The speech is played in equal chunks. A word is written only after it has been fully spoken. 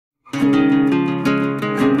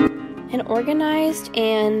organized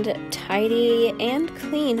and tidy and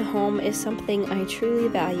clean home is something I truly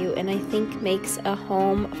value, and I think makes a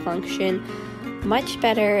home function much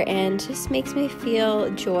better and just makes me feel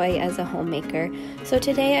joy as a homemaker. So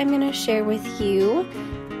today I'm going to share with you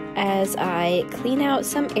as I clean out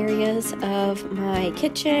some areas of my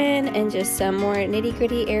kitchen and just some more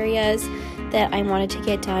nitty-gritty areas that I wanted to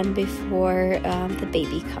get done before the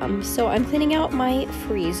baby comes. So I'm cleaning out my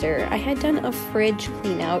freezer. I had done a fridge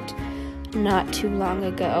clean out not too long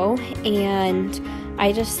ago, and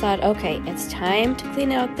I just thought, okay, it's time to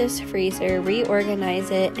clean out this freezer,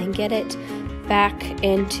 reorganize it, and get it back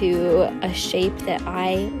into a shape that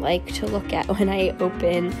I like to look at when I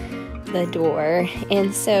open the door.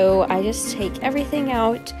 And so I just take everything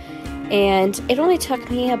out, and it only took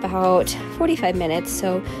me about 45 minutes,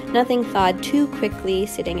 so nothing thawed too quickly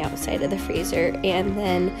sitting outside of the freezer. And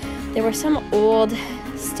then there were some old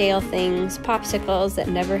stale things, popsicles that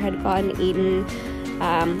never had gotten eaten,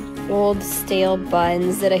 old stale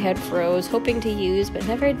buns that I had froze hoping to use but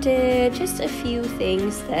never did, just a few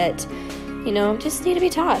things that, you know, just need to be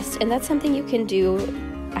tossed. And that's something you can do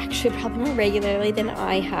actually probably more regularly than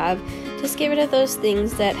I have. Just get rid of those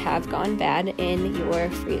things that have gone bad in your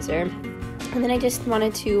freezer. And then I just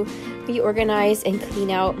wanted to reorganize and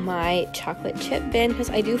clean out my chocolate chip bin,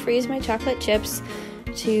 because I do freeze my chocolate chips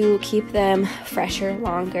to keep them fresher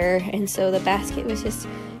longer. And so the basket was just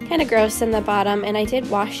kind of gross in the bottom, and I did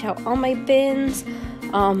wash out all my bins,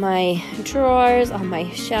 all my drawers, all my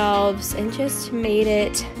shelves, and just made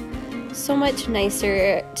it so much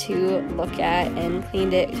nicer to look at, and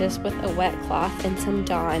cleaned it just with a wet cloth and some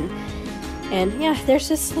Dawn. And yeah, there's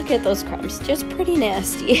just, look at those crumbs, just pretty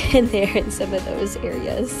nasty in there in some of those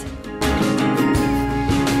areas.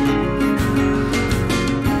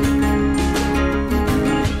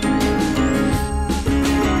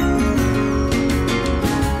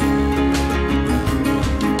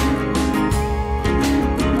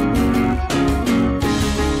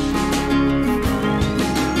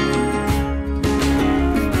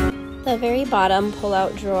 The very bottom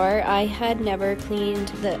pull-out drawer, I had never cleaned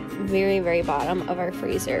the very, very bottom of our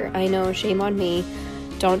freezer. I know, shame on me.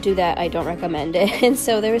 Don't do that. I don't recommend it. And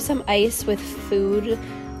so there was some ice with food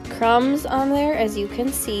crumbs on there, as you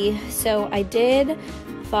can see. So I did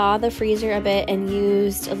thaw the freezer a bit and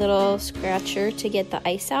used a little scratcher to get the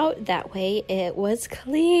ice out. That way it was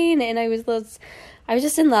clean, and I was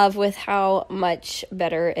just in love with how much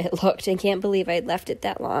better it looked, and can't believe I'd left it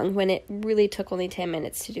that long when it really took only 10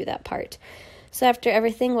 minutes to do that part. So after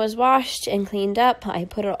everything was washed and cleaned up, I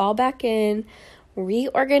put it all back in,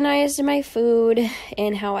 reorganized my food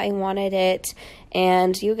and how I wanted it.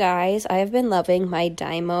 And you guys, I have been loving my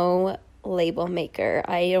Dymo label maker.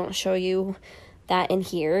 I don't show you that in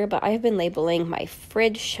here, but I've been labeling my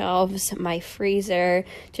fridge shelves, my freezer,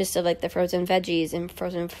 just of like the frozen veggies and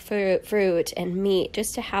frozen fruit and meat,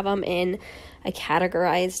 just to have them in a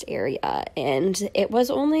categorized area. And it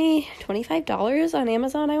was only $25 on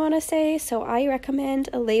Amazon, I want to say. So I recommend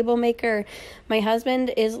a label maker. My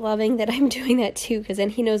husband is loving that I'm doing that too, because then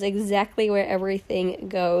he knows exactly where everything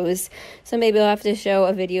goes. So maybe I'll have to show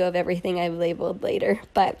a video of everything I've labeled later.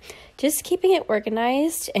 But just keeping it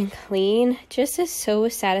organized and clean just is so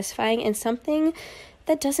satisfying, and something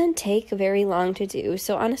that doesn't take very long to do.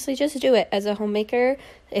 So honestly, just do it as a homemaker.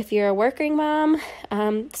 If you're a working mom,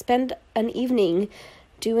 spend an evening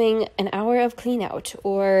doing an hour of clean out,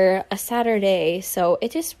 or a Saturday. So it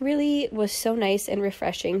just really was so nice and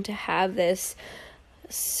refreshing to have this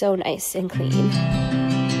so nice and clean.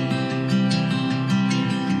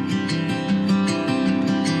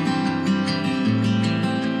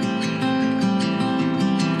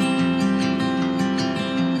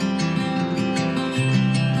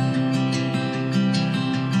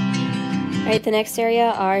 Right, the next area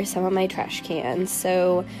are some of my trash cans.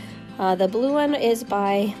 So the blue one is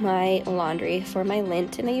by my laundry for my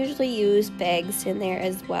lint, and I usually use bags in there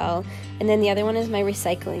as well. And then the other one is my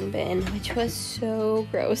recycling bin, which was so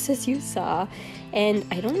gross, as you saw. And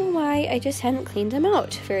I don't know why, I just hadn't cleaned them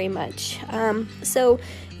out very much. So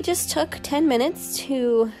it just took 10 minutes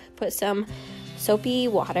to put some soapy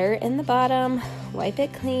water in the bottom, wipe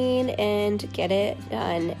it clean, and get it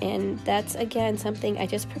done. And that's, again, something I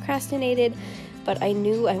just procrastinated, but I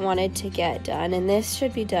knew I wanted to get done. And this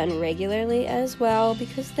should be done regularly as well,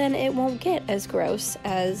 because then it won't get as gross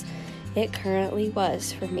as it currently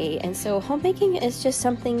was for me. And so homemaking is just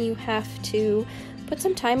something you have to put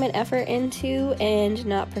some time and effort into and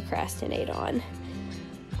not procrastinate on.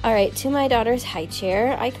 Alright, to my daughter's high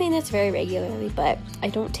chair. I clean this very regularly, but I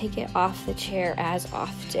don't take it off the chair as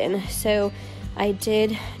often. So I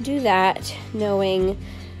did do that, knowing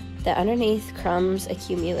the underneath crumbs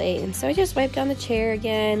accumulate. And so I just wiped down the chair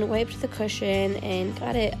again, wiped the cushion, and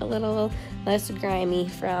got it a little less grimy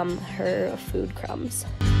from her food crumbs.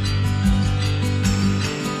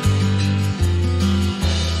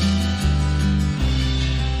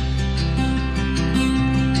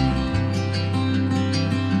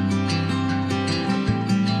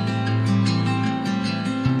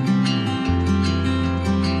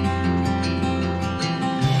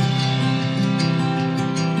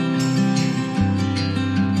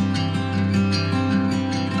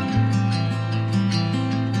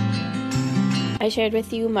 I shared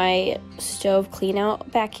with you my stove clean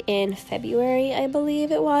out back in February, I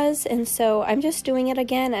believe it was, and so I'm just doing it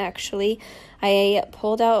again actually. I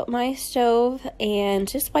pulled out my stove and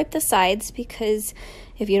just wiped the sides, because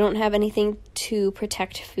if you don't have anything to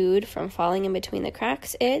protect food from falling in between the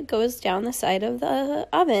cracks, it goes down the side of the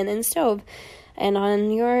oven and stove and on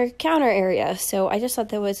your counter area. So I just thought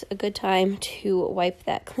that was a good time to wipe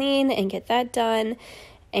that clean and get that done.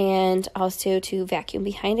 And also to vacuum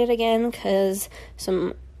behind it again, because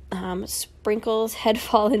some sprinkles had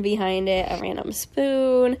fallen behind it, a random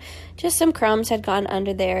spoon, just some crumbs had gone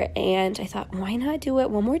under there, and I thought, why not do it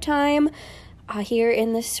one more time here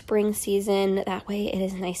in the spring season? That way it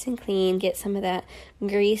is nice and clean. Get some of that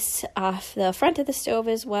grease off the front of the stove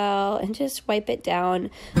as well, and just wipe it down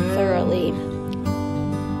thoroughly.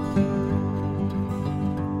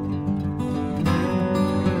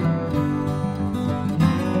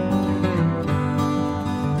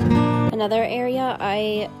 Another area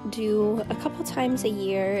I do a couple times a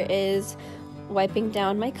year is wiping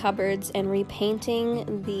down my cupboards and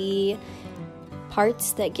repainting the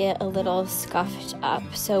parts that get a little scuffed up.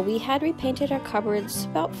 So we had repainted our cupboards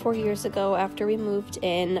about 4 years ago after we moved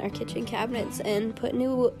in, our kitchen cabinets, and put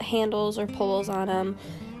new handles or poles on them.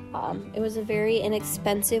 It was a very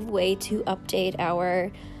inexpensive way to update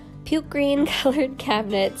our puke green colored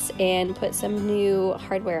cabinets and put some new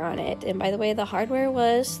hardware on it. And by the way, the hardware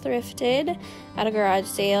was thrifted at a garage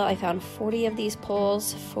sale. I found 40 of these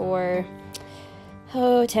poles for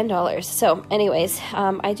 $10. So anyways,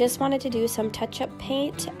 I just wanted to do some touch-up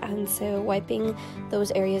paint, and so wiping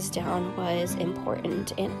those areas down was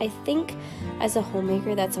important. And I think as a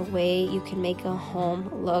homemaker, that's a way you can make a home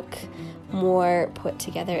look more put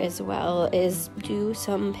together as well, is do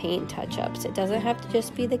some paint touch-ups. It doesn't have to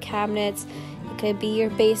just be the cabinets. It could be your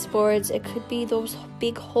baseboards. It could be those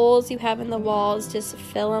big holes you have in the walls. Just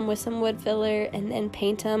fill them with some wood filler and then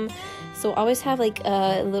paint them. So always have like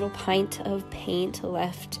a little pint of paint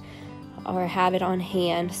left, or have it on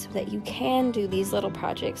hand, so that you can do these little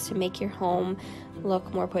projects to make your home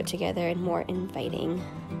look more put together and more inviting.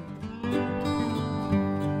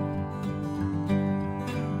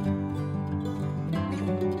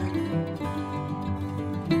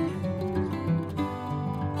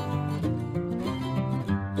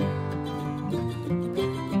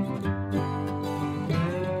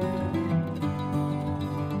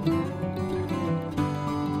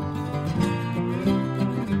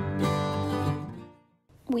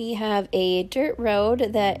 We have a dirt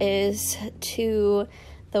road that is to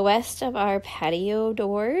the west of our patio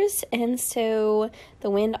doors, and so the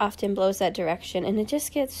wind often blows that direction, and it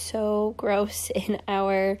just gets so gross in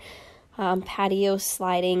our patio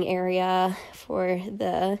sliding area for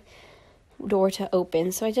the door to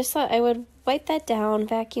open. So I just thought I would wipe that down,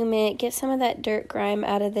 vacuum it, get some of that dirt grime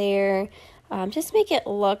out of there, just make it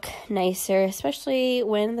look nicer, especially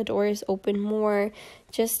when the door is open more,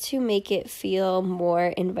 just to make it feel more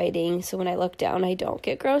inviting. So when I look down, I don't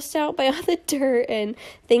get grossed out by all the dirt and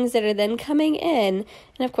things that are then coming in.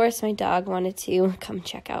 And of course, my dog wanted to come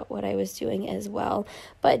check out what I was doing as well.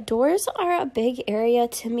 But doors are a big area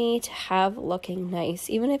to me to have looking nice,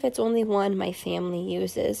 even if it's only one my family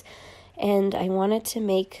uses. And I wanted to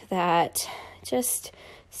make that just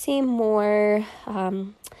seem more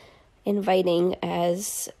inviting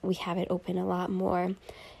as we have it open a lot more.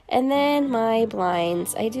 And then my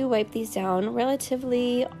blinds, I do wipe these down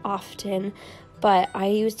relatively often, but I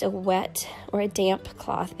used a wet or a damp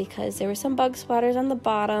cloth because there were some bug splatters on the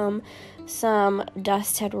bottom. Some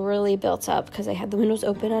dust had really built up because I had the windows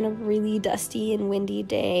open on a really dusty and windy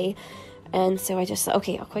day. And so I just thought,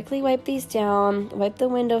 okay, I'll quickly wipe these down, wipe the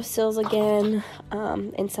window sills again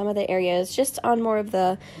in some of the areas, just on more of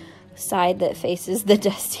the side that faces the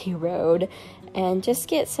dusty road, and just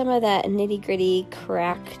get some of that nitty-gritty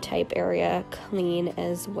crack type area clean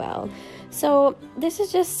as well. So this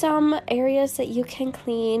is just some areas that you can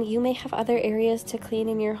clean. You may have other areas to clean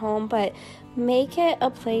in your home, but make it a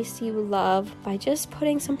place you love by just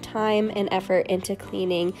putting some time and effort into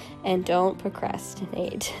cleaning, and don't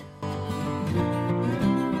procrastinate.